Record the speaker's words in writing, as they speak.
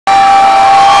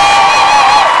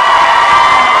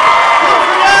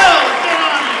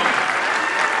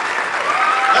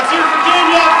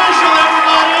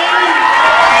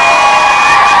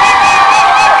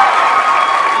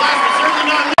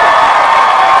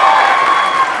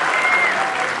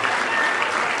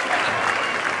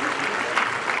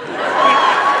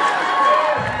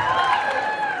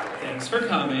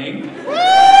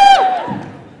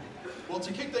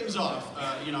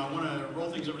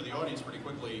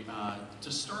actually.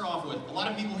 To start off with, a lot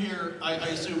of people here, I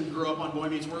assume, grew up on Boy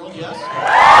Meets World, yes?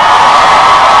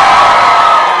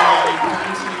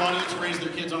 Parents in the audience raised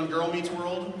their kids on Girl Meets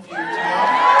World a few years ago.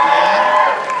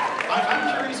 Yeah.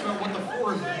 I'm curious about what the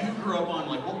four of you grew up on.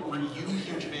 Like, what were you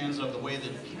huge fans of? The way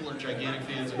that people are gigantic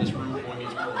fans of this room of Boy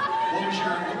Meets World. What was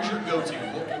your go-to?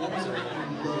 What was it that you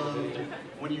loved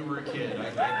when you were a kid?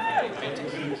 I get to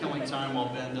keep killing time while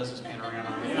Ben does his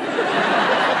panorama.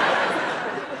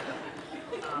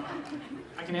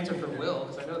 I can answer for Will,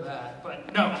 because I know that.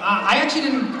 But no, I actually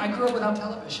didn't. I grew up without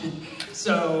television.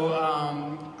 So,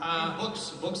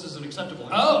 books is an acceptable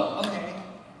answer. Oh, okay.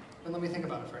 Then let me think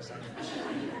about it for a second.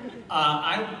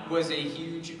 I was a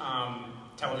huge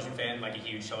television fan, like a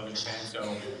huge television fan,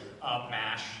 so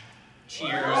MASH,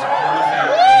 Cheers, All in the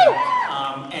Family,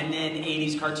 and then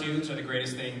 80s cartoons are the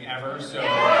greatest thing ever, so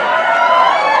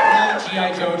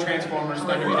G.I. Joe, Transformers,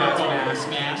 Thundercats,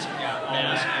 Mask,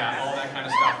 yeah, all that kind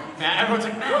of stuff. Everyone's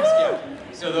like, Mask, yeah.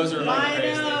 So those are like the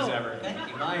greatest things ever. Thank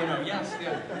you, Lion-O, yes,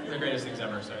 yeah, the greatest things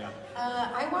ever, so yeah.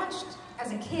 I watched,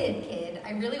 as a kid,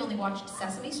 I really only watched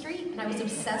Sesame Street, and I was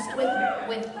obsessed with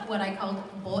what I called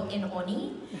Bot and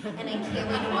Oni, and I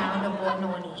killing around a Bot and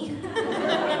Oni.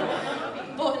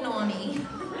 Bot and Oni.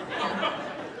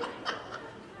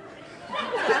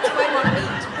 That's what I want to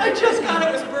eat. I just got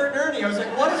it was Bert and Ernie. I was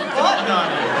like, what is Bot and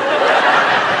Oni?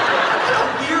 What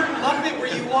weird Muppet were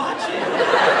you watching?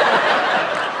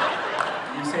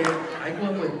 You say, I grew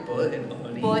up with Bot and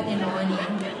Oni. Bot and Oni.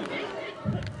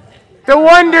 The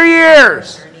Wonder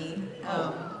Years!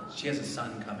 She has a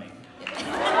son coming. He's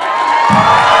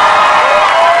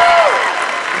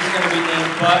going to be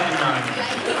named Bot and Oni.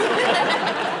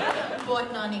 Bot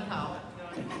and Oni Cow.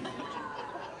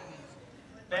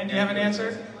 Ben, do you have an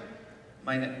answer?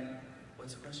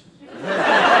 What's the question?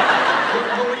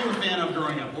 What were you a fan of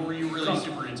growing up? What were you really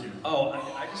super into? Oh,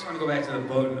 I just want to go back to the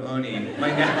Bot and Oni.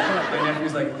 My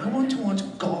nephew's like, I want to watch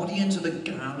Guardians of the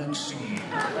Galaxy.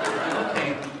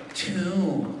 Okay,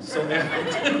 2. So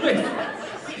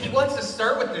He wants to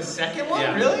start with the second one?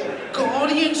 Yeah. Really?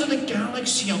 Guardians of the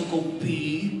Galaxy, Uncle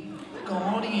B.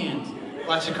 Guardians.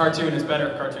 Watch the cartoon, it's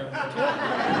better. Cartoon.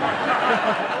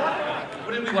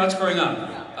 What did we watch growing up?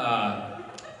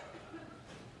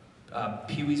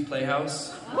 Pee-wee's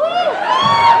Playhouse.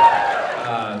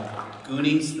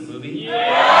 Goonies, the movie.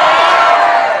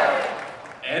 Yeah!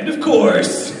 And of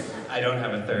course, I don't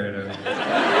have a third.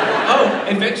 Oh,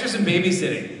 Adventures in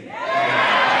Babysitting.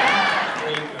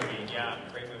 Great movie, yeah,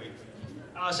 great movie.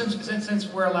 Since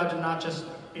we're allowed to not just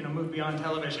move beyond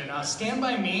television, Stand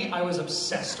By Me I was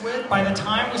obsessed with. By the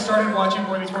time we started watching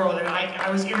Boy Meets World, and I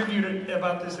was interviewed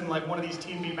about this in like one of these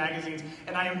TV magazines,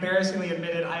 and I embarrassingly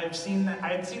admitted I had seen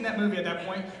that movie at that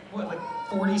point, what, like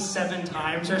 47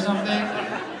 times or something.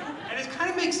 And it kind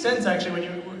of makes sense actually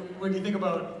when you think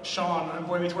about Sean on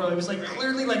Boy Meets World. He was like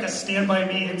clearly like a Stand By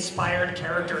Me inspired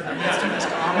character in the midst of this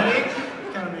comedy.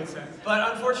 It kind of makes sense.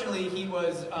 But unfortunately, he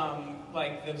was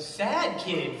like the sad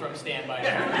kid from Stand By Me.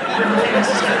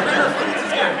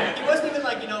 He wasn't even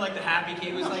like like the happy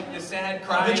kid. He was like the sad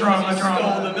crying. The drama.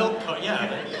 Stole the milk carton.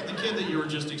 Yeah, the kid that you were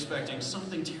just expecting.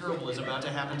 Something terrible is about to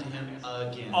happen to him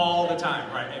again. All the time,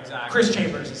 right? Exactly. Chris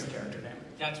Chambers is the character name.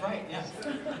 That's right. Yes.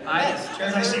 I've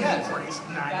seen it 900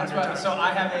 That's right. times. So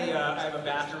I have a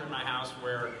bathroom in my house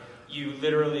where you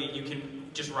can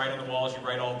just write on the walls. You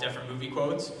write all different movie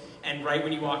quotes. And right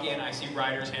when you walk in, I see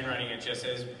Ryder's handwriting. It just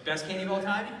says, "Best candy of all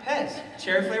time, Pez,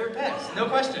 cherry flavored Pez, no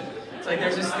question." It's like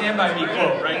there's a Stand By Me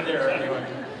quote right there.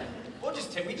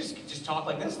 We just talk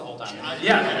like this the whole time.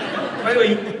 Yeah. By the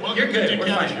way, you're good. We're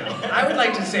fine. I would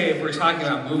like to say, if we're talking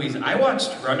about movies, I watched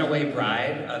Runaway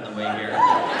Bride on the way here.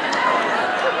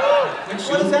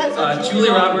 What is that? Julie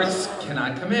Roberts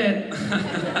cannot commit.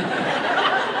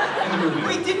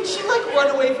 Wait, didn't she like run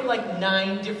away from like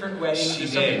 9 different weddings? She or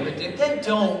something did. ridiculous? Then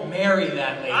don't marry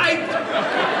that lady.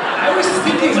 I was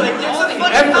thinking like there's a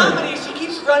funny ever. comedy. She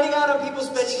keeps running out on people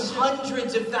spending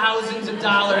hundreds of thousands of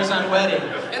dollars on weddings.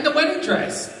 And the wedding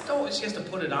dress. Oh, she has to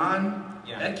put it on.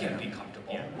 Yeah. That can't be comfortable.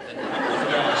 Yeah.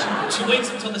 She waits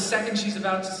until the second she's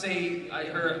about to say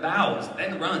her vows,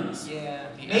 then runs. Yeah.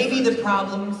 Maybe the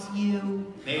problem's you.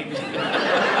 Maybe.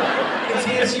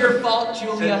 It's your fault,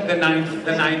 Julia. The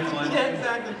ninth one. Yeah,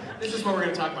 exactly. This is what we're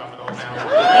going to talk about for the whole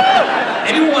hour.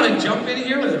 Anyone want to jump in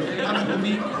here with a movie? I'm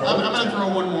going to throw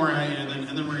one more at you,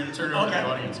 and then we're going to turn it over to the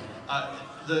audience.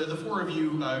 The four of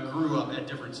you grew up at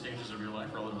different stages of your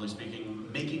life, relatively speaking,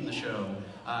 making the show.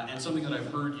 And something that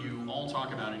I've heard you all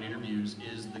talk about in interviews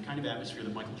is the kind of atmosphere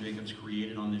that Michael Jacobs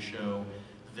created on this show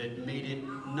that made it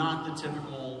not the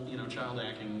typical, child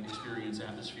acting experience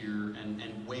atmosphere and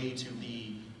way to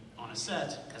be on a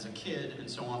set as a kid and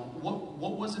so on.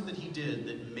 What was it that he did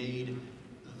that made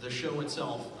the show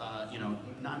itself, you know,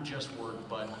 not just work,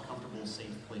 but a comfortable, safe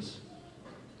place?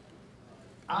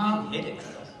 Hit it.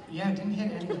 Yeah, I didn't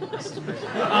hit any of this.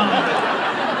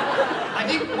 I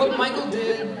think what Michael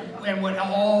did, and what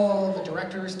all the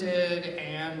directors did,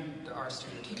 and our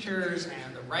student teachers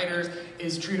and the writers,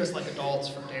 is treat us like adults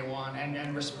from day one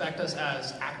and respect us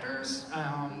as actors,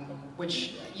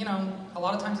 which, you know, a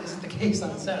lot of times isn't the case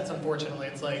on sets, unfortunately.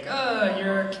 It's like,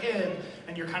 you're a kid,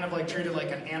 and you're kind of like treated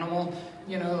like an animal,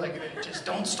 you know, like, just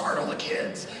don't startle the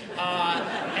kids.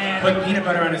 And Put peanut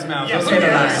butter on his mouth. yeah, Don't say the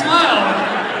line.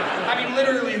 smile. I mean,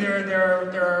 literally,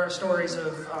 there are stories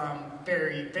of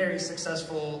very, very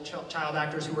successful child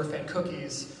actors who were fed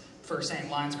cookies for saying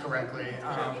lines correctly.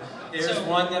 There's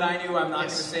one that I knew, I'm not going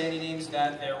to say any names,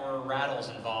 that there were rattles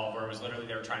involved, where it was literally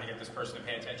they were trying to get this person to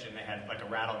pay attention. They had like a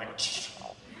rattle, like,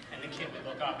 and the kid would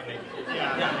look up and they,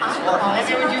 I'm And they also would not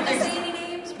do going to things- say any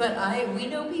names, but we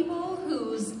know people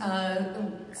whose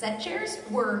set chairs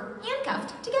were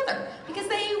handcuffed together because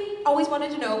they always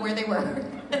wanted to know where they were.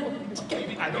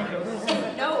 I don't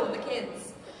know. No, the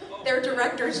kids. They're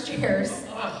directors' chairs.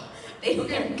 They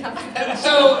handcuffed them.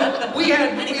 So we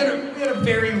had a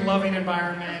very loving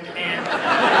environment, and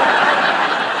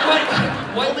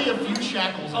Only a few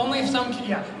shackles. only some,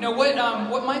 yeah. No, what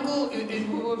Michael,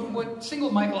 what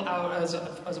singled Michael out as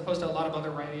opposed to a lot of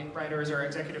other writers or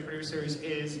executive producers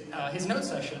is his note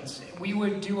sessions. We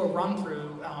would do a run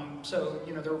through. So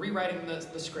you know, they're rewriting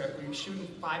the script. We shoot in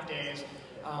 5 days.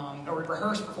 Or we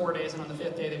rehearse for 4 days, and on the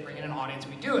 5th day they bring in an audience,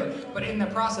 we do it. But in the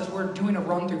process, we're doing a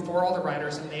run-through for all the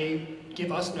writers, and they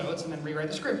give us notes and then rewrite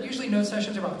the script. Usually note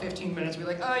sessions are about 15 minutes. We're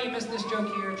like, oh, you missed this joke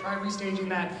here, try restaging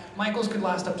that. Michael's could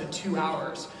last up to 2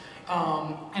 hours.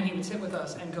 And he would sit with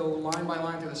us and go line by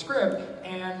line through the script,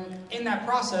 and in that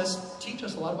process, teach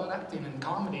us a lot about acting and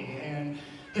comedy, and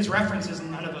his references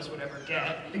none of us would ever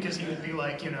get, because he would be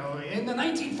like, you know, in the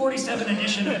 1947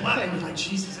 edition of Latin, like,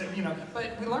 Jesus, you know,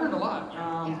 but we learned a lot,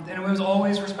 and it was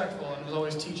always respectful, and it was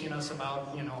always teaching us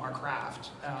about, you know, our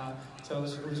craft, so it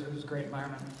was a great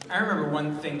environment. I remember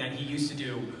one thing that he used to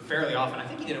do fairly often. I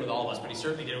think he did it with all of us, but he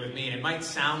certainly did it with me. And it might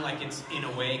sound like it's, in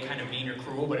a way, kind of mean or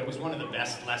cruel, but it was one of the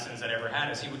best lessons I'd ever had,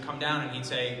 is he would come down and he'd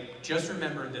say, just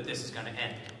remember that this is going to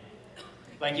end.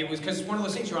 Like, it was, because it's one of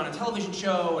those things, you're on a television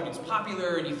show, and it's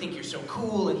popular, and you think you're so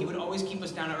cool, and he would always keep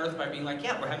us down to earth by being like,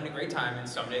 yeah, we're having a great time, and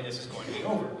someday this is going to be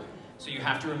over. So you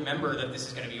have to remember that this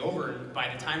is going to be over, and by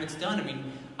the time it's done, I mean,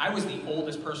 I was the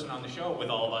oldest person on the show with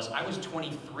all of us. I was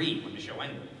 23 when the show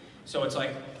ended. So it's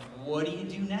like, what do you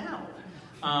do now?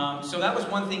 So that was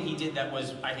one thing he did that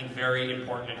was, I think, very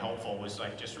important and helpful, was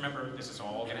like, just remember this is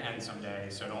all going to end someday,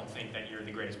 so don't think that you're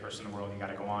the greatest person in the world, you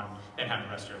got to go on and have the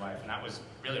rest of your life. And that was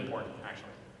really important, actually.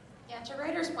 Yeah, to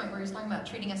Ryder's point where he was talking about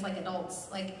treating us like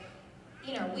adults, like,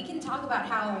 you know, we can talk about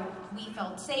how we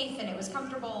felt safe and it was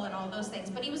comfortable and all those things,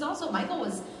 but he was also, Michael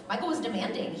was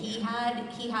demanding. He had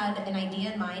an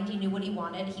idea in mind. He knew what he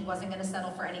wanted. He wasn't going to settle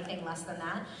for anything less than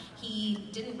that. He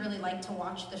didn't really like to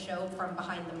watch the show from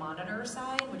behind the monitor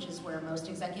side, which is where most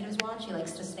executives watch. He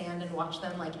likes to stand and watch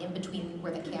them like in between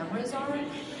where the cameras are.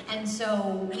 And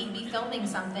so we'd be filming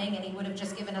something and he would have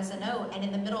just given us a note, and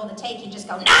in the middle of the take he'd just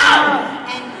go, no!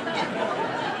 And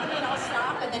we'd all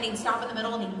stop, and then he'd stop in the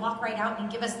middle and he'd walk right out and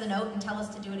he'd give us the note and tell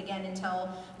us to do it again until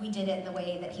we did it the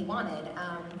way that he wanted.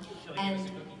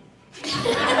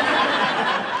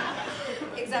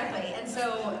 Exactly. And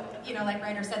so, you know, like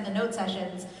Ryder said, the note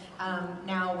sessions,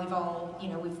 now we've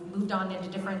moved on into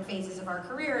different phases of our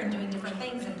career and doing different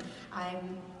things, and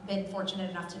I'm been fortunate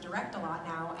enough to direct a lot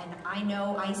now, and I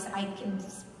know I can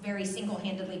very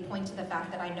single-handedly point to the fact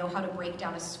that I know how to break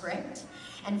down a script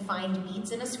and find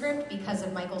beats in a script because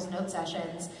of Michael's note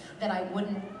sessions that I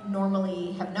wouldn't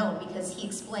normally have known, because he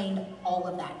explained all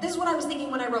of that. This is what I was thinking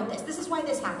when I wrote this. This is why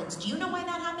this happens. Do you know why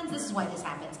that happens? This is why this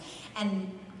happens.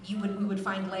 And we would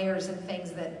find layers and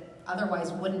things that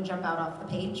otherwise wouldn't jump out off the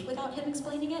page without him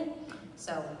explaining it.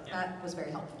 So that was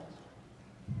very helpful.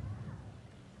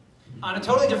 On a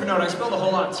totally different note, I spilled a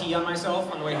whole lot of tea on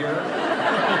myself on the way here.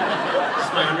 This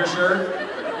is my undershirt.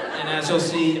 And as you'll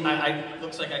see,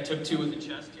 looks like I took 2 with the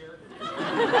chest here.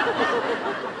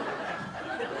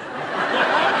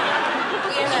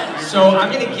 So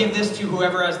I'm going to give this to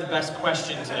whoever has the best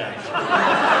question today.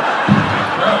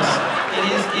 Gross. It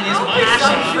is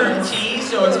passion fruit tea,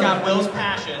 so it's got Will's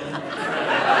passion.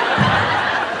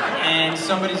 And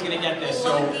somebody's going to get this,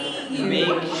 so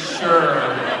make sure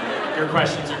your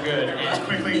questions are good. Just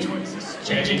quickly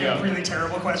changing to really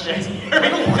terrible questions.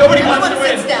 Nobody wants to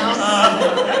win. Down.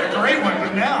 A great one,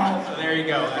 but now. So there you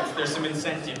go. There's some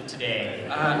incentive today.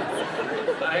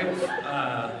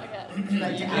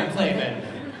 You can't play, Ben.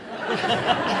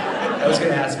 I was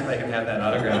going to ask if I could have that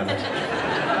autographed.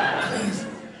 Please.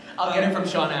 I'll get it from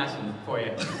Sean Astin for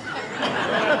you.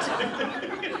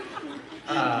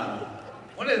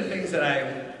 One of the things that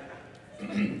I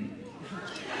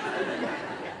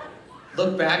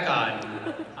look back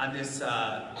on this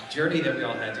journey that we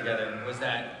all had together was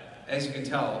that, as you can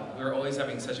tell, we were always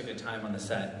having such a good time on the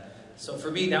set. So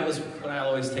for me, that was what I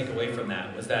always take away from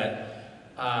that, was that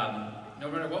no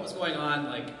matter what was going on,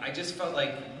 like, I just felt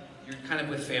like you're kind of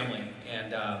with family.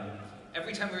 And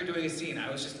every time we were doing a scene, I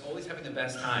was just always having the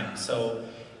best time. So,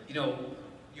 you know,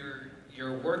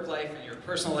 your work life and your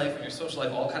personal life and your social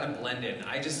life all kind of blend in.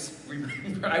 I just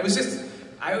remember, I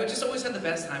just always had the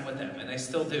best time with them, and I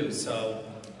still do. So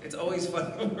it's always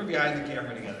fun when we're behind the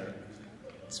camera together.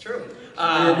 It's true.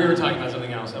 We were talking about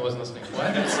something else. I wasn't listening.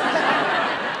 What?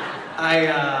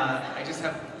 I just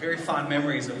have very fond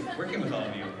memories of working with all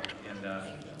of you. And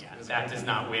that does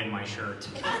not win my shirt.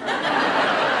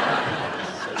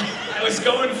 I was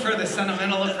going for the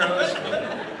sentimental approach.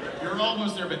 You're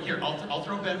almost there, but here, I'll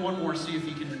throw Ben one more, see if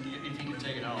he can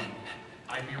take it home.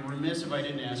 I'd be remiss if I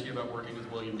didn't ask you about working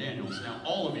with William Daniels. Now,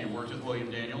 all of you worked with William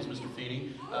Daniels, Mr.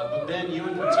 Feeney, but Ben, you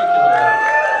in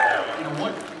particular, you know,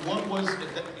 what was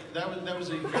that was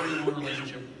a very long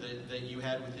relationship that you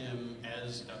had with him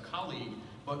as a colleague,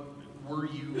 but were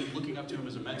you looking up to him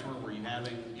as a mentor? Were you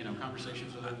having, you know,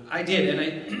 conversations with him? I did,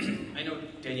 and I know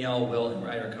Danielle, Will, and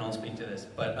Ryder can all speak to this,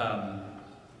 but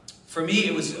for me,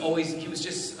 it was always, he was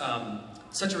just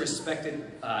such a respected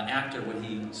actor when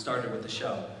he started with the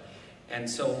show. And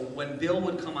so when Bill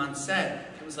would come on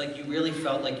set, it was like you really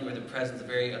felt like you were the presence of a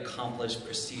very accomplished,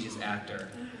 prestigious actor.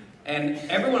 And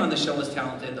everyone on the show was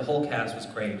talented, the whole cast was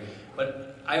great,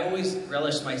 but I always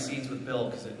relished my scenes with Bill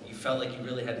because you felt like you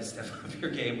really had to step up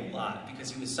your game a lot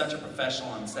because he was such a professional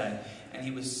on set, and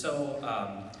he was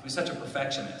such a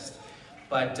perfectionist.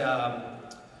 But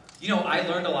you know, I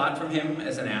learned a lot from him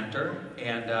as an actor,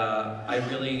 and I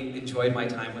really enjoyed my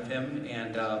time with him.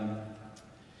 And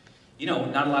you know,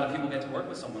 not a lot of people get to work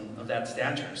with someone of that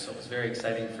stature, so it was very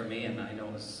exciting for me, and I know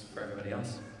it was for everybody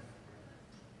else.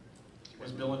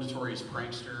 Was Bill a notorious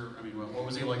prankster? I mean, what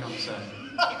was he like on the set?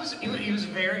 He was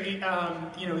very,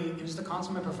 you know, he was the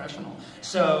consummate professional.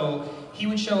 So he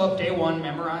would show up day one,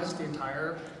 memorize the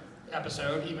entire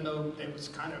episode, even though it was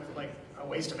kind of like a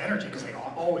waste of energy because they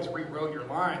always rewrote your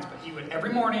lines. But he would,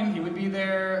 every morning, he would be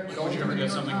there. Would you ever get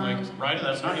something like, Ryder,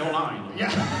 that's not your line?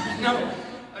 Yeah, no.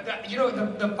 You know,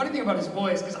 the funny thing about his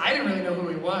voice is I didn't really know who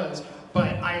he was,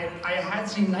 but I had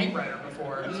seen Knight Rider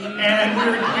before, and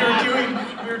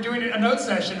we were doing a note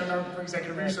session, and our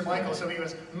executive producer Michael, so he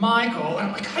goes, Michael, and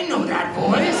I'm like, I know that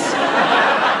voice.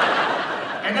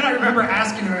 And then I remember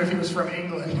asking him if he was from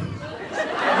England. We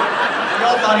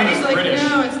all thought he was like, British.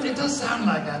 No, it does sound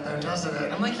like that though, doesn't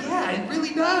it? I'm like, yeah, it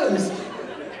really does.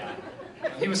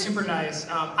 He was super nice.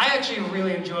 I actually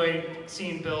really enjoyed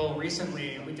seeing Bill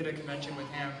recently. We did a convention with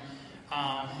him.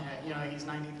 You know, he's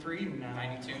 93 now.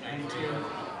 92.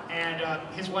 And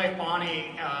his wife,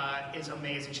 Bonnie, is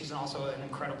amazing. She's also an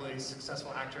incredibly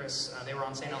successful actress. They were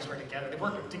on St. Elsewhere together. They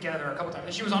worked together a couple times.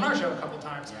 And she was on our show a couple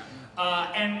times.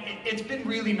 Yeah. And it's been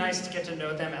really nice to get to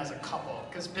know them as a couple.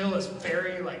 Because Bill is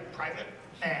very, like, private.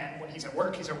 And when he's at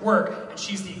work, and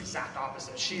she's the exact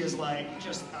opposite. She is like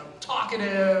just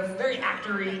talkative, very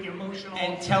actory, emotional.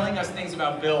 And telling us things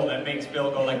about Bill that makes Bill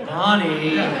go like,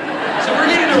 Bonnie. Yeah. So we're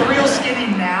getting a real skinny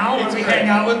now when we hang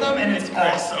out with them, and it's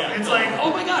awesome. Yeah. It's like, oh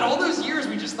my god, all those years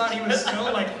we just thought he was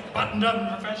so like buttoned up and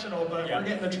professional, but we're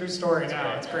getting the true story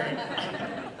now. It's great.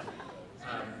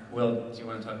 Will, do you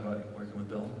want to talk about working with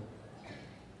Bill?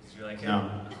 You're like, no.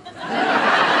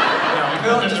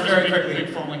 Bill, just very quickly.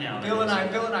 Falling out. Bill and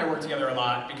I worked together a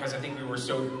lot because I think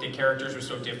the characters were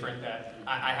so different that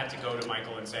I had to go to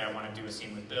Michael and say I want to do a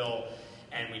scene with Bill,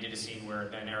 and we did a scene where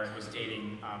then Eric was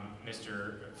dating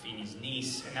Mr. Feeney's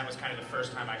niece, and that was kind of the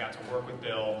first time I got to work with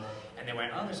Bill, and they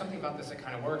went, oh, there's something about this that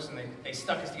kind of works, and they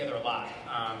stuck us together a lot.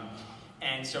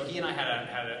 And so he and I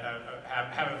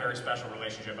have a very special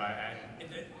relationship.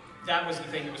 That was the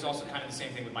thing. It was also kind of the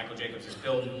same thing with Michael Jacobs. Is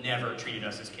Bill never treated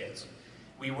us as kids.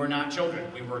 We were not children.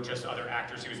 We were just other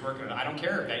actors he was working with. I don't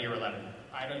care that you're 11.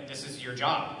 This is your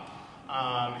job.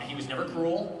 And he was never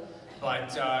cruel,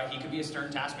 but he could be a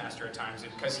stern taskmaster at times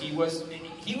because he was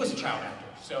a child actor.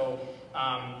 So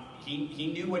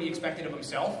he knew what he expected of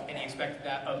himself, and he expected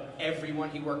that of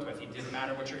everyone he worked with. It didn't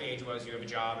matter what your age was. You have a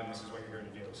job, and this is what you're here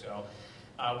to do. So.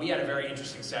 We had a very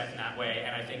interesting set in that way,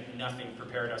 and I think nothing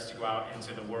prepared us to go out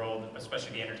into the world,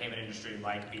 especially the entertainment industry,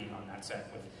 like being on that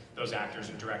set with those actors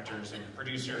and directors and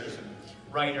producers and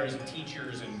writers and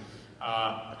teachers and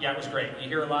Yeah, it was great. You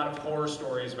hear a lot of horror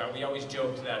stories about, we always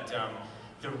joked that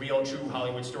the real true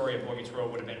Hollywood story of Boy Meets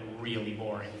World would have been really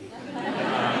boring.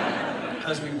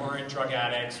 Because we weren't drug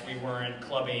addicts, we weren't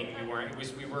clubbing, we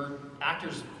were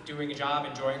actors doing a job,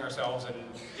 enjoying ourselves, and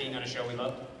being on a show we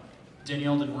loved.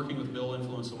 Danielle, did working with Bill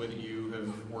influence the way that you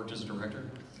have worked as a director?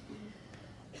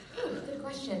 Good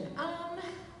question.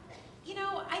 You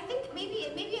know, I think maybe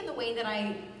in the way that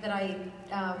I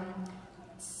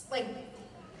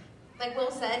like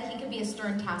Will said, he could be a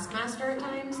stern taskmaster at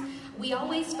times. We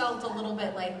always felt a little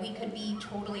bit like we could be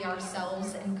totally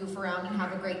ourselves and goof around and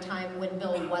have a great time when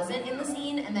Bill wasn't in the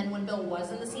scene, and then when Bill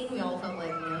was in the scene, we all felt like,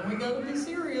 no, we gotta be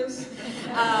serious.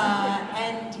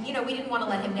 And you know, we didn't want to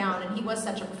let him down, and he was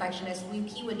such a perfectionist.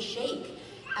 He would shake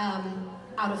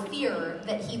out of fear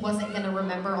that he wasn't going to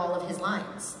remember all of his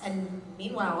lines. And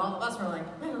meanwhile, all of us were like,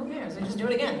 well, who cares? We just do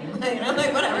it again. You know,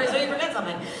 like whatever, so you forget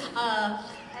something.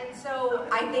 And so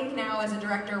I think now as a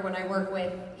director, when I work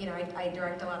with, you know, I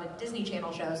direct a lot of Disney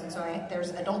Channel shows, and so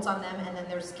there's adults on them, and then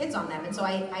there's kids on them. And so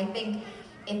I think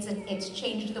it's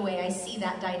changed the way I see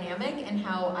that dynamic and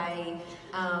how I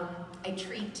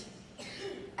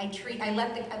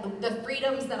let the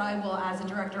freedoms that I will, as a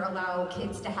director, allow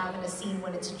kids to have in a scene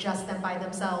when it's just them by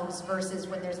themselves versus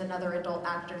when there's another adult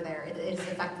actor there. It has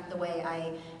affected the way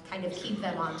I kind of keep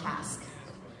them on task.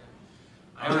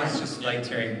 I always just liked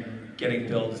getting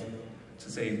Bill to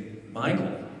say,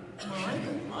 Michael.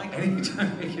 Michael.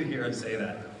 Anytime I can hear him say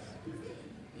that.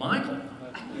 Michael.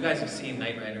 You guys have seen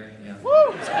Knight Rider, yeah.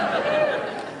 Woo!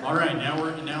 All right,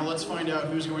 now let's find out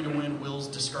who's going to win Will's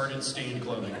discarded stained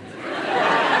clothing.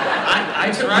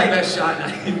 I took my best shot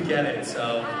and I didn't get it,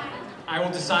 so I will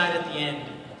decide at the end.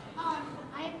 I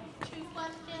have two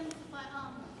questions, but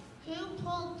who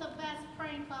pulled the best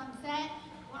prank on set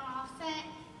or off set?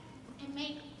 And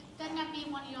doesn't have to be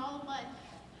one of y'all,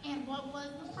 and what was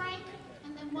the prank?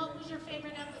 And then what was your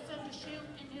favorite episode to shoot,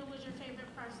 and who was your favorite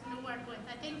person to work with?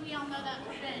 I think we all know that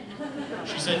for Ben.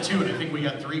 She said 2, and I think we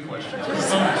got 3 questions.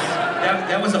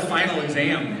 that was a final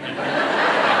exam. My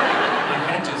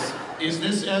head just... Is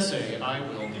this essay? I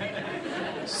will.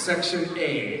 Section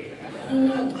A.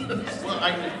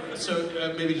 Well,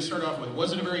 so maybe to start off with,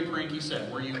 was it a very pranky set?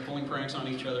 Were you pulling pranks on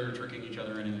each other, or tricking each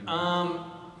other, or anything?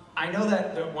 I know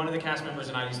that one of the cast members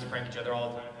and I used to prank each other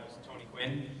all the time. That was Tony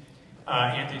Quinn.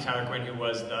 Anthony Tyler Quinn, who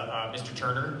was the Mr.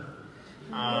 Turner.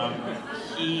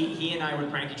 He and I would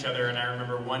prank each other, and I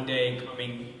remember one day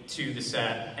coming to the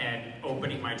set and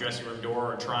opening my dressing room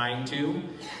door, or trying to,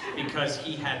 because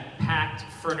he had packed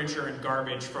furniture and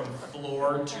garbage from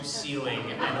floor to ceiling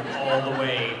and all the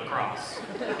way across.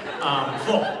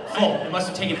 Full. It must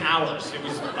have taken hours. It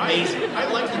was amazing. I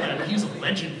like that. He's a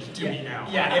legend to me now.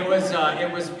 Yeah, it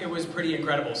was pretty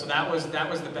incredible. So that was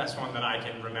the best one that I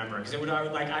can remember, because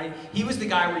he was the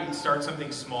guy where you'd start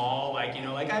something small, like, you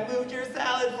know, like, I moved your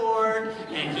salad fork,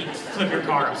 and he'd flip your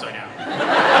car upside down.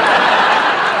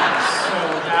 So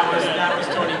that was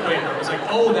Tony Quinn, where it was like,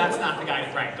 oh, that's not the guy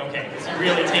to prank. Okay, because he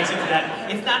really takes it to that.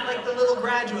 It's not like the little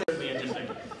graduate. Interesting.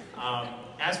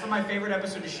 As for my favorite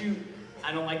episode to shoot,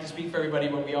 I don't like to speak for everybody,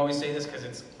 but we always say this because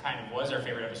it kind of was our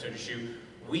favorite episode to shoot.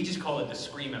 We just call it the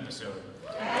Scream episode.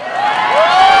 It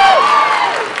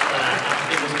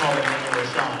was called Emmanuel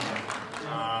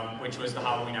Sean, which was the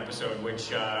Halloween episode,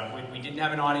 which we didn't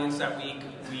have an audience that week.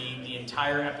 The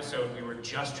entire episode, we were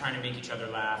just trying to make each other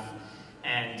laugh.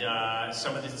 And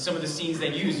some of the scenes they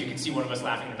used, you could see one of us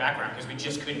laughing in the background because we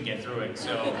just couldn't get through it.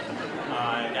 So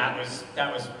that was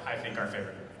I think our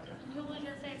favorite. Who was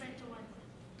your favorite to work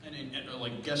with? Any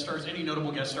like guest stars? Any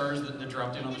notable guest stars that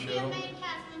dropped in on the show? A main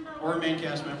cast member Or a main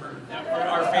cast member?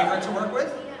 Our favorite to work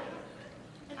with? Yeah.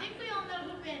 I think we all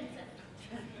know who Ben said.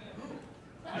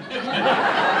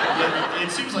 Yeah,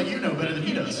 it seems like you know better than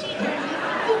he does.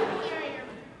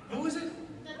 Who was it?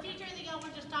 The teacher that y'all were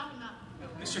just talking about.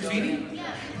 Mr. Feeney?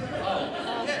 Yeah.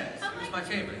 Oh, yeah. He was my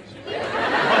favorite.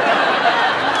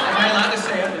 Am I allowed to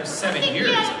say after 7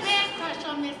 years? I had a man crush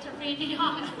on Mr. Feeney,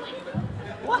 honestly.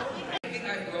 What? I think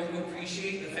I've grown to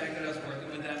appreciate the fact that I was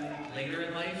working with them later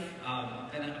in life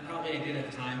than I did at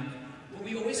the time. But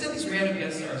we always had these random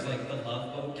guest stars like the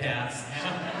Love Boat Cats,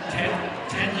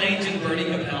 Ted Lange and Bernie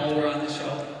Capel were on the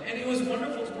show, and it was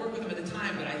wonderful to work with them at the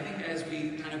time. But I think as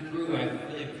we kind of grew, I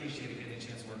really appreciated getting a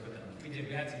chance to work with them. We did.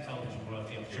 We had some television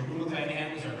royalty. Ruth Van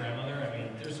Hand was our grandmother. I mean,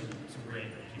 there's some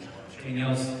great people.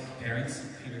 Danielle's parents.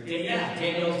 Yeah,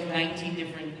 Danielle's 19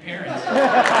 different parents. All of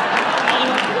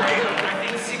them were great. I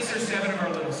think 6 or 7 of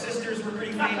our little sisters were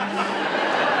pretty famous.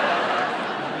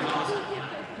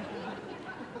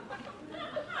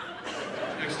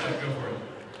 Next up, go for it.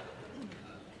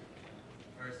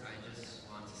 First, I just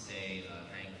want to say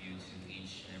thank you to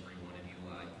each and every one of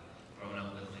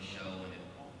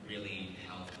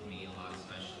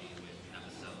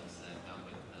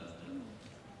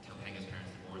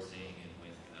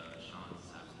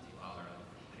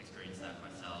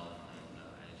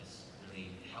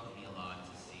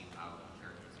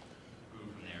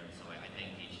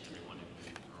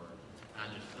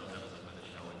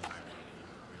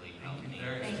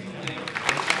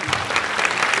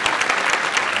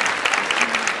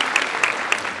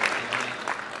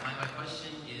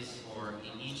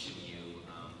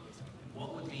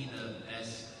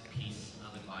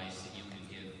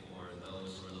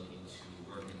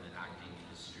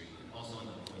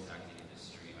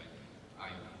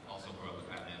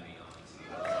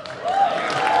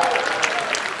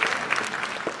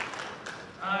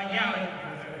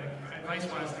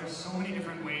advice-wise, there's so many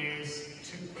different ways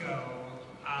to go.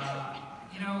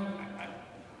 You know,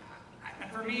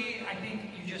 for me, I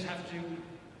think you just have to,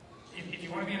 if you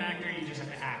want to be an actor, you just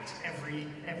have to act every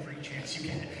chance you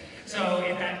get. So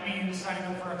if that means signing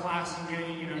up for a class and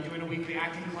doing a weekly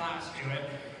acting class, do it.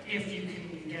 If you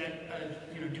can get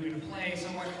doing a play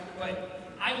somewhere. But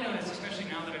I've noticed, especially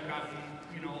now that I've gotten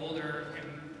older and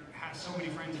have so many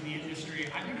friends in the industry,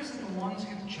 I've noticed that the ones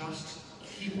who just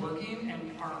keep working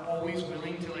and are always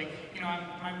willing to, like,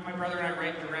 my brother and I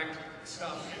write and direct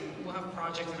stuff, and we'll have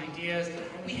projects and ideas,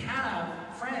 and we have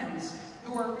friends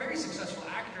who are very successful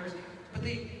actors, but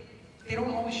they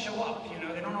don't always show up,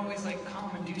 they don't always like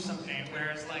come and do something,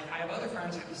 whereas like I have other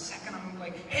friends who the second I'm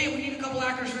like, hey, we need a couple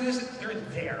actors for this, they're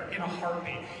there in a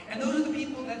heartbeat. And those are the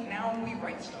people that now we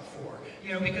write stuff for,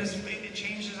 because it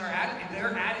changes our attitude,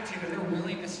 their attitude and their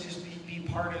willingness to just be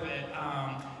part of it.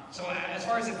 So as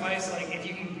far as advice, like if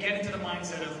you can get into the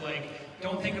mindset of like,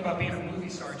 don't think about being a movie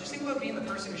star, just think about being the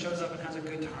person who shows up and has a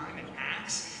good time and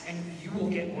acts, and you will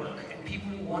get work, and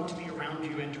people will want to be around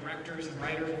you, and directors and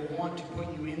writers will want to put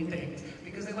you in things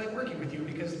because they like working with you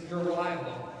because you're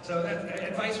reliable. So that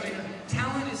advice right now,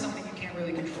 talent is something you can't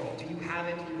really control. Do you have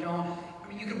it? Do you don't? I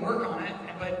mean, you can work on it,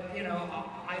 but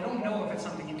I don't know if it's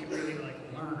something you can really like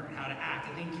learn how to act.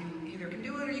 I think you either can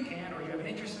do it or you can't, or you have an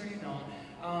interest or you don't.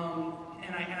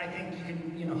 And I think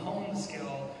you can hone the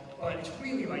skill, but it's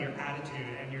really about your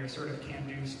attitude and your sort of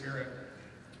can-do spirit.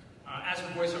 As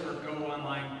for voiceover, go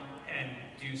online and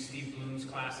do Steve Bloom's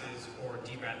classes or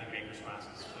D. Bradley Baker's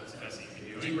classes. That's the best thing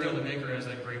you can do. D. Bradley Baker has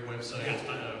that great website.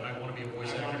 I want to be a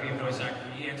voice actor. I want to be a voice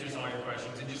actor. He answers all your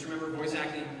questions. And just remember, voice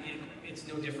acting, it's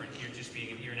no different.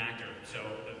 You're an actor, so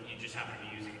you just happen to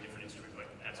be using a different instrument, but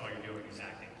that's all you're doing is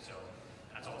acting. So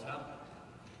that's all it's about.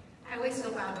 I always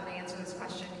feel bad when I answer this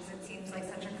question because it seems like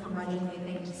such a curmudgeonly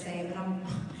thing to say, but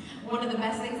one of the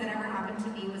best things that ever happened to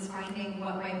me was finding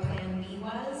what my plan B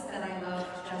was that I loved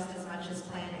just as much as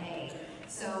plan A.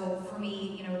 So for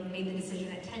me, made the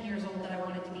decision at 10 years old that I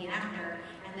wanted to be an actor,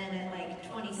 and then at like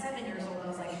 27 years old, I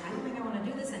was like, I don't think I want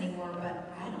to do this anymore,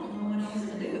 but I don't know what else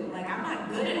to do. Like, I'm not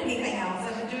good at anything else.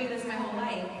 I've been doing this my whole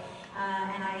life.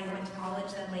 And I went to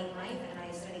college then late in life, and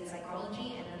I studied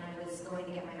psychology, and then I was going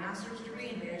to get my master's degree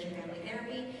in marriage and family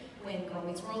therapy when Girl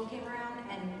Meets World came around.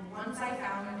 And once I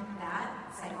found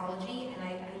that, psychology, and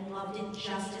I loved it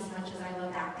just as much as I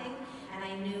loved acting, and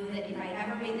I knew that if I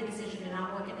ever made the decision to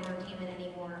not work in entertainment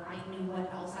anymore, I knew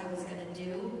what else I was going to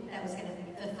do that was going to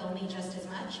fulfill me just as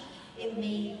much. It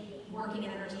made working in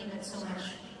entertainment so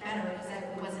much better because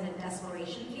it wasn't a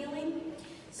desperation feeling.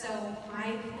 So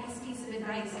my best piece of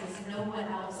advice is know what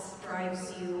else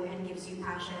drives you and gives you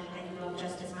passion that you love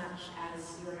just as much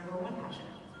as your number one passion.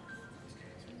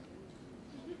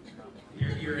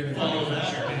 You're in the running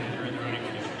condition. You're in the running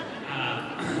condition.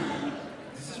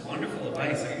 This is wonderful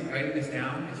advice. Are you writing this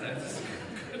down? Because that's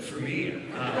good for me.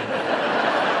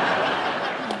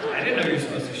 I didn't know you were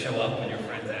supposed to show up when your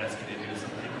friends ask you to do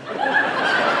something.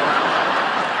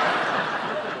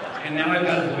 And now I've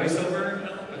got a voiceover,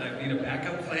 and I need a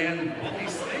backup plan, all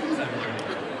these things I'm doing.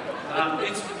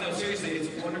 No, seriously, it's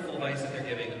wonderful advice that they're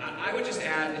giving. I would just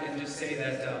add and just say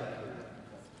that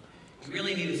you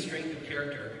really need a strength of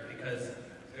character because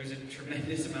there's a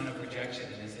tremendous amount of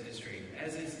rejection in this industry,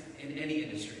 as is in any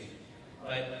industry.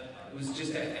 But it was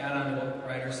just to add on to what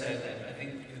Ryder said, that I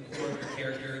think the core of your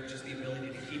character, just the ability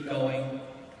to keep going,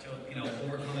 to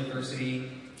overcome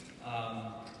adversity,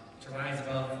 to rise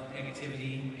above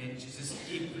negativity, and just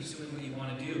keep pursuing what you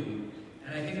want to do.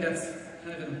 And I think that's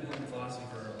kind of an important philosophy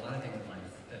for a lot of things in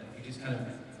life, that you just kind of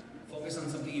focus on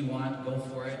something you want, go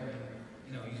for it,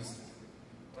 and you just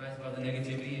rise above the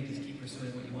negativity and just keep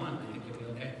pursuing what you want. I think you'll be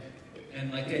okay.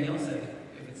 And like Danielle said,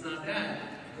 if it's not that,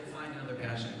 go find another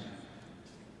passion.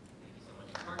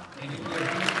 Thank you so much.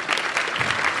 Thank you.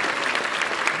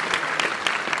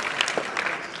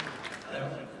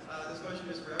 This question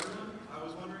is for everyone. I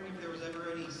was wondering if there was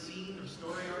ever any scene or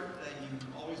story arc that you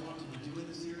always wanted to do in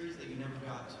the series that you never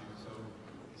got to. So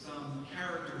some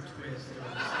character twist or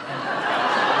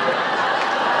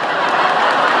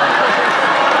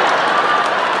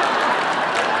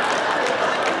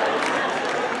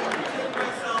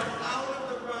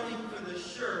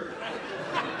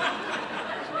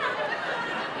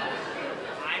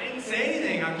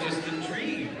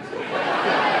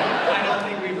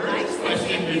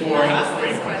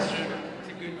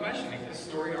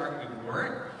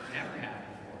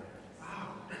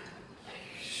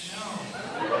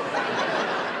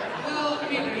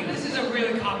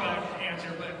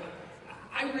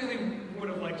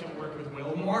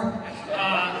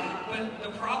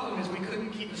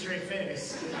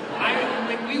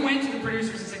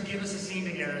give us a scene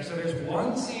together. So there's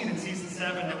one scene in season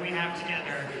 7 that we have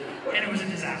together, and it was a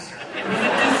disaster. It was a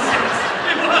disaster.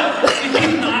 It was. We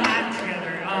did not act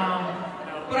together.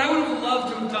 But I would have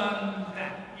loved to have done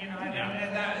that. You know, and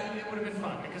that it would have been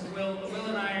fun because Will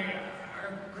and I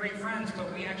are great friends,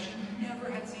 but we actually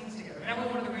never had scenes together. And that was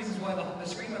one of the reasons why the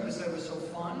Scream episode was so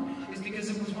fun, is because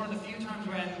it was one of the few times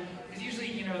when, because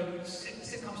usually, you know,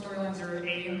 sitcom storylines are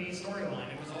A and B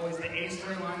storyline. It was always the A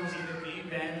storyline was either me,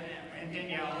 Ben, and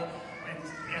Danielle, and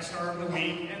guest star of the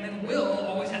week, and then Will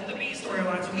always had the B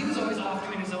storyline, so he was always off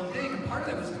doing his own thing. And part of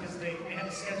that was because they had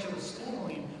to schedule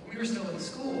schooling. We were still in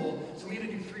school, so we had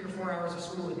to do 3 or 4 hours of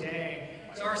school a day.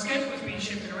 So our schedule was being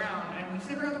shifted around, and we just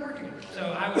never got to work together.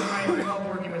 So I love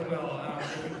working with Will.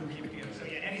 We couldn't keep it together. So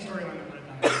yeah, any storyline we would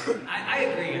have done. I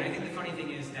agree, and I think the funny thing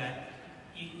is that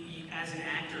you, as an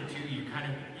actor too, you're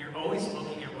always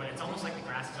looking at what, it's almost like the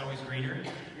grass is always greener.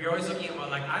 You're always looking at what,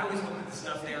 like, I always looked at the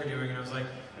stuff they were doing, and I was like,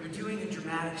 they're doing a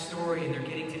dramatic story, and they're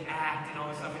getting to act and all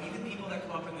this stuff. And even people that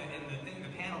come up in the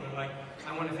panel, they're like,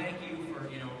 I want to thank you for,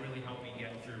 you know, really helping me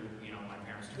get through, you know, my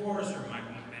parents' divorce or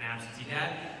an absentee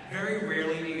dad. Very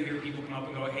rarely do you hear people come up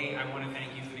and go, hey, I want to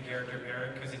thank you for the character of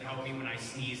Eric because it helped me when I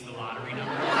sneezed the lottery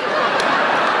number.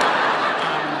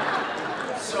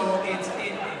 So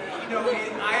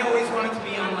I always wanted to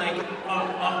be on like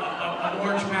a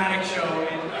more dramatic show,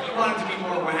 and you wanted to be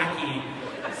more wacky.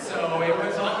 So it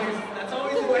was always, that's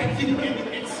always the way.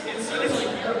 It seems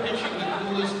like you're pitching the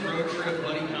coolest road trip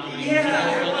buddy comedy.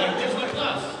 Yeah. Like Disney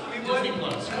Plus. Disney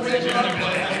Plus.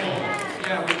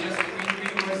 Yeah,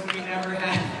 we never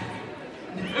had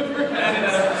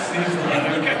enough season. I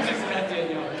think I just met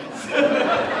Danielle.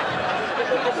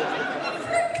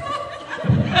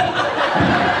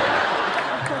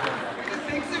 The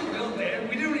things that Will did,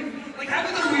 we don't even, like, how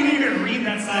did we even read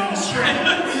that side of the script?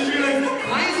 You're like,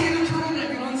 why is he in a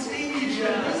turtleneck on stage?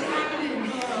 What's happening?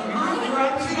 We're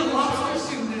up to the lobster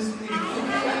suit this week. I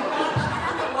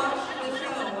haven't watched the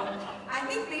show. I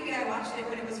think maybe I watched it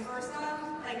when it was first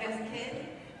on, like as a kid.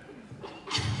 I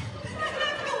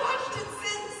haven't watched it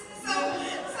since. So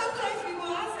sometimes people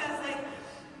ask us, like,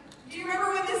 do you remember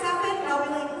when this happened? And I'll be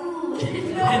like, ooh,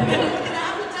 no. And I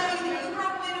have to tell you that you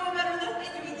probably know better than I do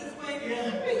at this point.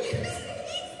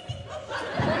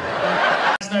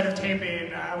 Last night of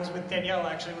taping, I was with Danielle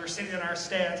actually. We were sitting in our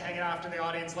stands hanging out after the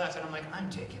audience left, and I'm like, I'm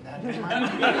taking that.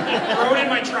 Throw it in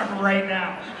my truck right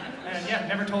now. And yeah,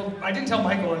 I didn't tell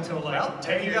Michael until like, well,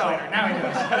 10 years later. Now he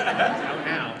does.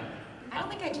 Now. I don't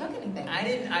think I took anything. I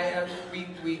didn't. I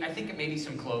think maybe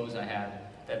some clothes I had,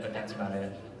 but that's about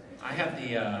it. I have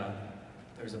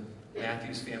there's a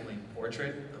Matthews family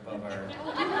portrait above our...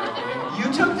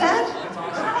 You took that? That's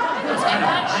awesome. That's kind of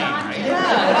lame, right?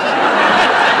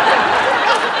 Yeah.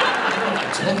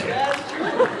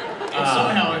 And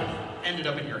somehow it ended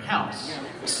up in your house.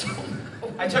 So,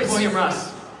 I took William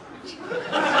Russ. He's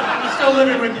still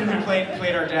living with you. He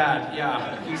played our dad.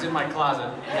 Yeah, he's in my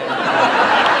closet.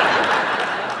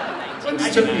 I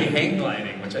took me hang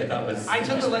gliding, which I thought was... I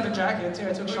took the leather jacket too.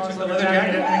 I took Sean's leather leather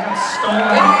jacket jacket? and it got stolen.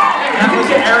 That was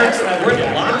Eric's leather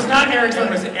jacket. It was not Eric's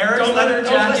leather. It was Eric's leather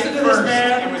Don't jacket listen to this first.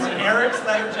 man. It was Eric's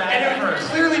leather jacket And it first.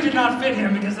 clearly did not fit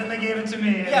him because then they gave it to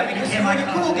me. Yeah, because you were the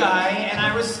cool guy and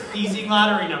I was sneezing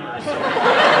lottery numbers. So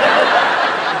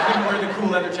I couldn't wear the cool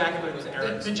leather jacket, but it was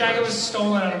Eric's. The jacket was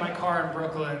stolen out of my car in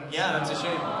Brooklyn. Yeah, that's a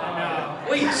shame. I know.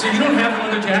 Wait, so you don't have a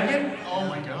leather jacket? oh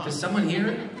my god. Does someone hear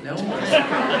it? No? I need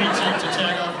to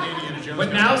tag off the Indiana Jones.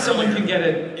 But now someone can get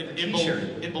a It t-shirt.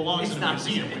 it belongs It's in a not-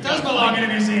 museum. It does belong in a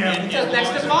museum. It does next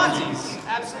to Fonzie's.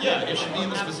 Absolutely. Yeah, it should be in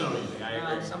the Smithsonian. I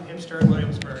agree. Some hipster in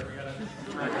Williamsburg. We gotta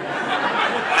track it.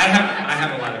 I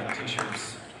have a lot of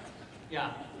t-shirts.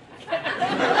 Yeah. Do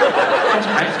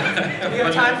we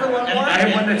have time for one more? I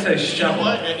have one that says You know shovel.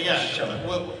 what? Yeah. Shovel.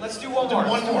 Well, Let's do one do more.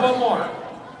 one Let's do more. one more.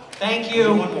 Thank do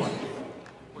you. one more.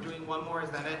 We're doing one more, is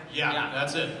that it? Yeah,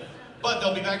 that's it. But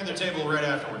they'll be back at their table right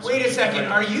afterwards. Wait a second.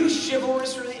 Are you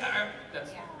chivalrously?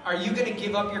 Are you going to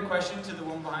give up your question to the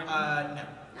woman behind you? No.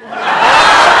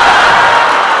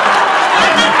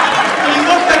 You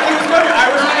looked like you was wondering.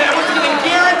 I was going to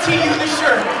guarantee you the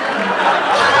shirt.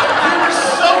 You were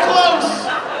so close!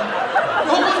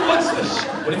 No one wants the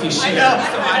shirt. What if you share?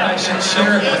 I should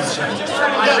share a question.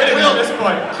 I'm ready at this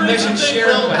point. They should share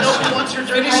a No one question. wants your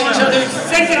Finish each other's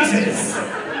sentences.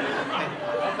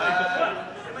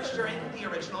 Pretty much during the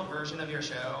original version of your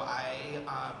show, I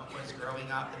was growing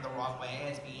up in the wrong way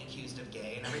as being accused of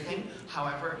gay and everything.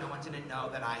 However, no one didn't know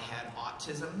that I had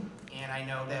autism, and I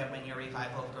know that when your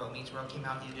revival of Girl Meets World came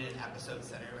out, you did an episode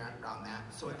centered around that.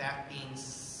 So with that being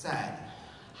said,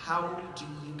 how do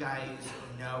you guys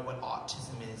know what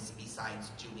autism is besides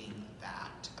doing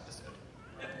that episode?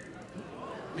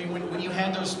 mean, when you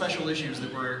had those special issues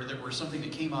that were something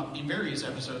that came up in various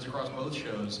episodes across both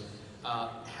shows,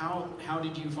 how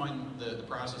did you find the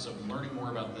process of learning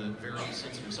more about the very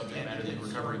sensitive subject matter that you were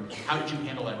covering? How did you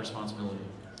handle that responsibility?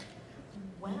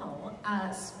 Well,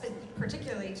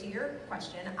 particularly to your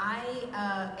question,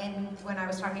 and when I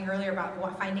was talking earlier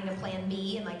about finding a plan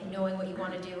B and like knowing what you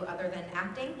want to do other than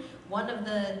acting, one of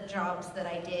the jobs that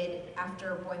I did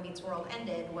after Boy Meets World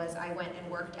ended was I went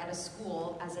and worked at a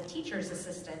school as a teacher's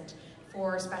assistant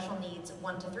for special needs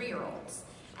 1 to 3-year-olds.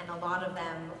 And a lot of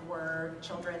them were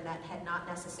children that had not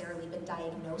necessarily been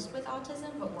diagnosed with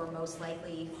autism, but were most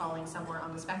likely falling somewhere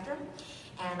on the spectrum.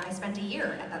 And I spent a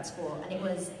year at that school, and it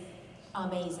was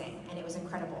amazing, and it was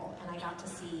incredible. And I got to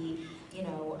see, you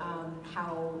know,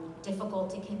 how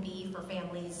difficult it can be for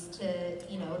families to,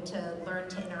 you know, to learn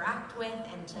to interact with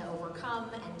and to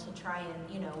overcome and to try and,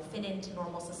 you know, fit into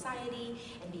normal society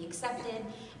and be accepted.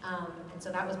 And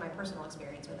so that was my personal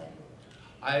experience with it.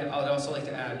 I would also like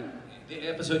to add, the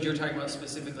episode you're talking about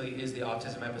specifically is the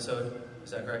autism episode.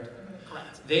 Is that correct?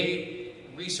 Correct. They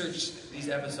researched these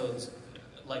episodes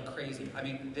like crazy. I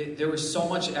mean, there was so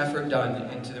much effort done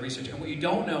into the research. And what you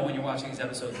don't know when you're watching these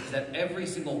episodes is that every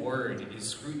single word is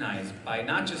scrutinized by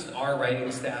not just our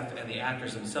writing staff and the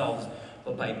actors themselves,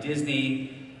 but by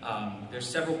Disney. There's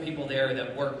several people there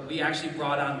that work. We actually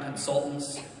brought on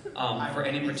consultants for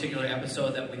any particular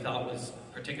episode that we thought was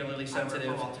particularly sensitive.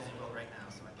 I work for Walt Disney World right now,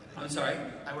 so I get it. I'm sorry?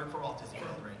 I work for Walt Disney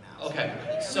World right now.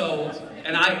 Okay, so,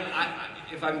 and I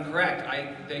if I'm correct,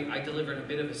 I delivered a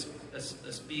bit of a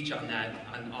speech on that,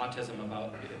 on autism,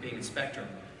 about it being a spectrum.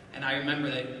 And I remember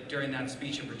that during that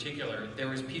speech in particular, there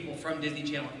was people from Disney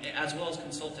Channel, as well as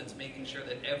consultants, making sure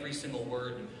that every single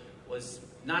word was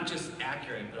not just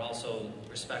accurate, but also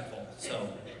respectful. So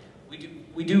we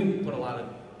do put a lot of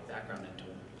background into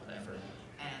it, effort.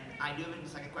 And I do have a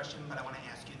second question, but I want to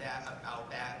ask you that about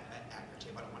that at your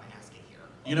table. I don't want to ask it here.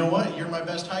 You know what? You're my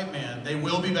best hype man. They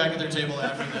will be back at their table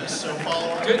after this, so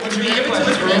follow up. Should we give it to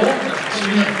the group?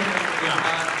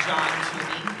 John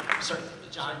Toomey. Sorry,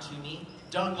 John Toomey.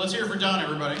 Don, let's hear it for Don,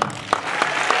 everybody.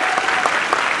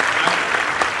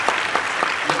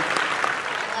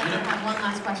 One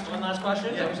last question. One last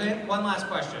question? Yeah. Is that what you're saying? One last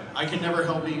question. I can never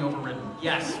help being overridden.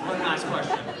 Yes, one last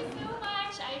question. Thank you so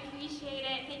much. I appreciate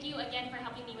it. Thank you again for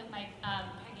helping me with my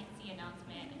pregnancy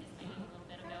announcement. I just made a little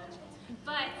bit ago.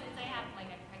 But since I have like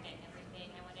I'm pregnant and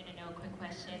everything, I wanted to know a quick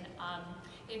question.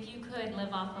 If you could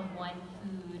live off of one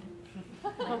food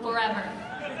like forever,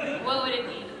 what would it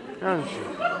be?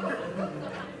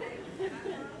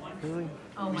 Really?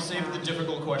 Oh my We saved God. the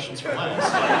difficult questions for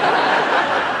last.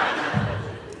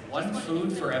 One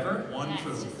food forever? One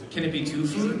food. Can it be 2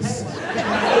 foods?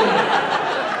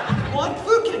 One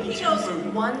food can be He 2 goes,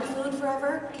 food. one food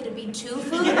forever? Could it be 2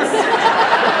 foods? You're the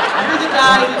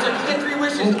guy who's like, you get 3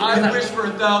 wishes. I wish for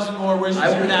 1,000 more wishes.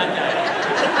 You're that guy.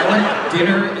 I want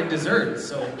dinner and dessert,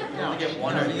 so you only get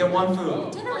one. You get one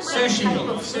food. Dinner is Sushi. like a type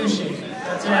of food. Sushi.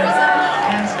 That's it.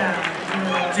 Hands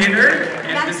down. Dinner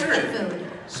and Mexican dessert. food.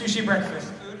 Sushi breakfast.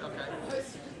 Food? Okay.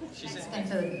 Mexican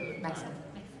food. Mexican.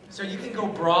 So you can go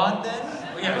broad then?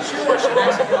 Oh, yeah, sure.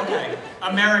 Mexican. Okay.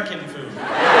 American food.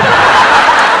 That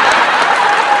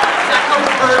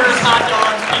covers burgers, hot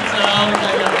dogs, pizza,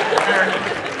 American.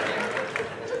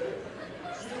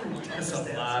 That's a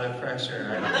lot of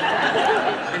pressure. I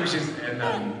think we should end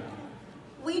on...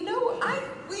 We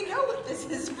know what this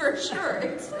is for sure.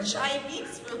 It's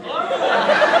Chinese food.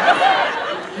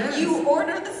 You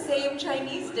order the same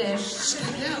Chinese dish.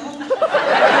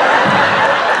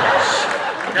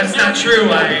 That's not true.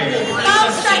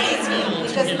 Loves Chinese food.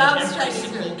 Because loves Chinese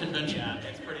food. Convention.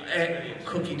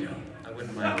 Cookie dough. I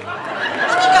wouldn't mind.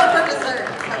 Cookie dough for dessert.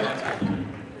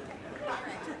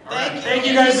 Thank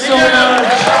you guys so much.